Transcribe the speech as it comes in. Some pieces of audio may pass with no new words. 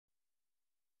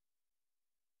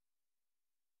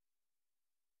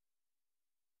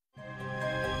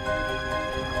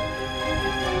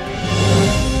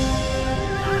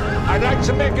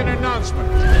to make an announcement.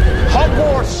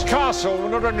 Hogwarts Castle will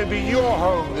not only be your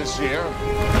home this year,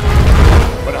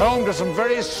 but home to some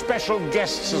very special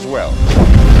guests as well.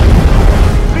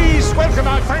 Please welcome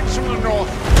our friends from the north,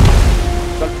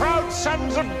 the proud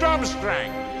sons of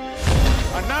Durmstrang.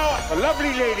 And now, the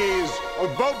lovely ladies of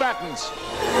Beauxbatons.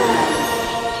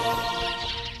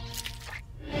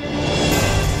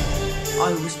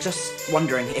 I was just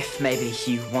wondering if maybe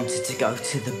you wanted to go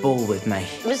to the ball with me.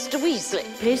 Mr. Weasley,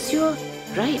 place your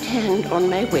right hand on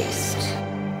my waist.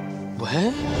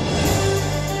 Where?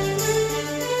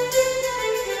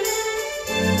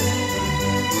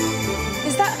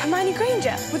 Is that Hermione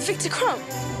Granger with Victor Crumb?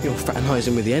 You're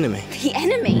fraternising with the enemy. The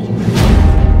enemy?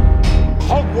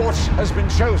 Hogwarts has been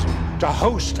chosen to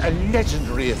host a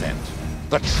legendary event,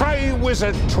 the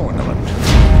Tri-Wizard Tournament.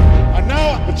 And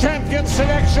now, the champion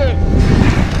selection.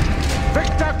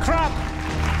 Victor Crumb,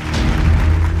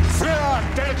 Fleur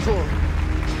Delacour,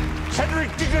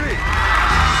 Cedric Diggory,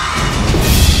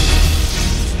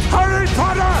 Harry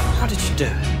Potter! How did you do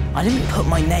it? I didn't put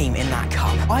my name in that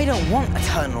cup. I don't want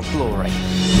eternal glory.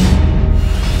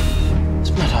 It's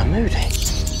blood moody.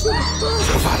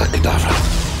 Avada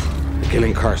Kedavra. The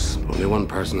killing curse. Only one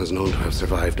person is known to have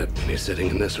survived it, and he's sitting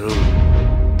in this room.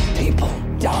 People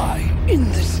die in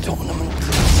this tournament.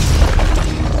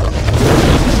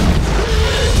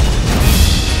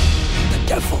 The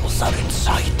devils are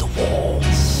inside the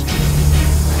walls.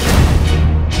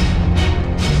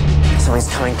 Something's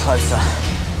coming closer.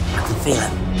 I can feel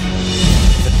it.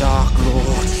 The Dark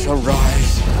Lord shall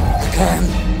rise again.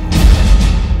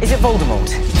 Is it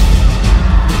Voldemort?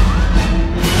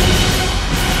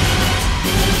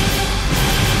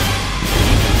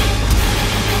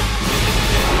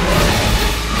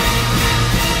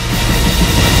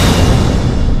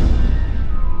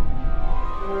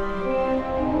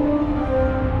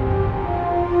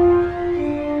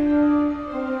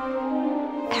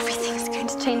 Everything's going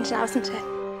to change now, isn't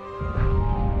it?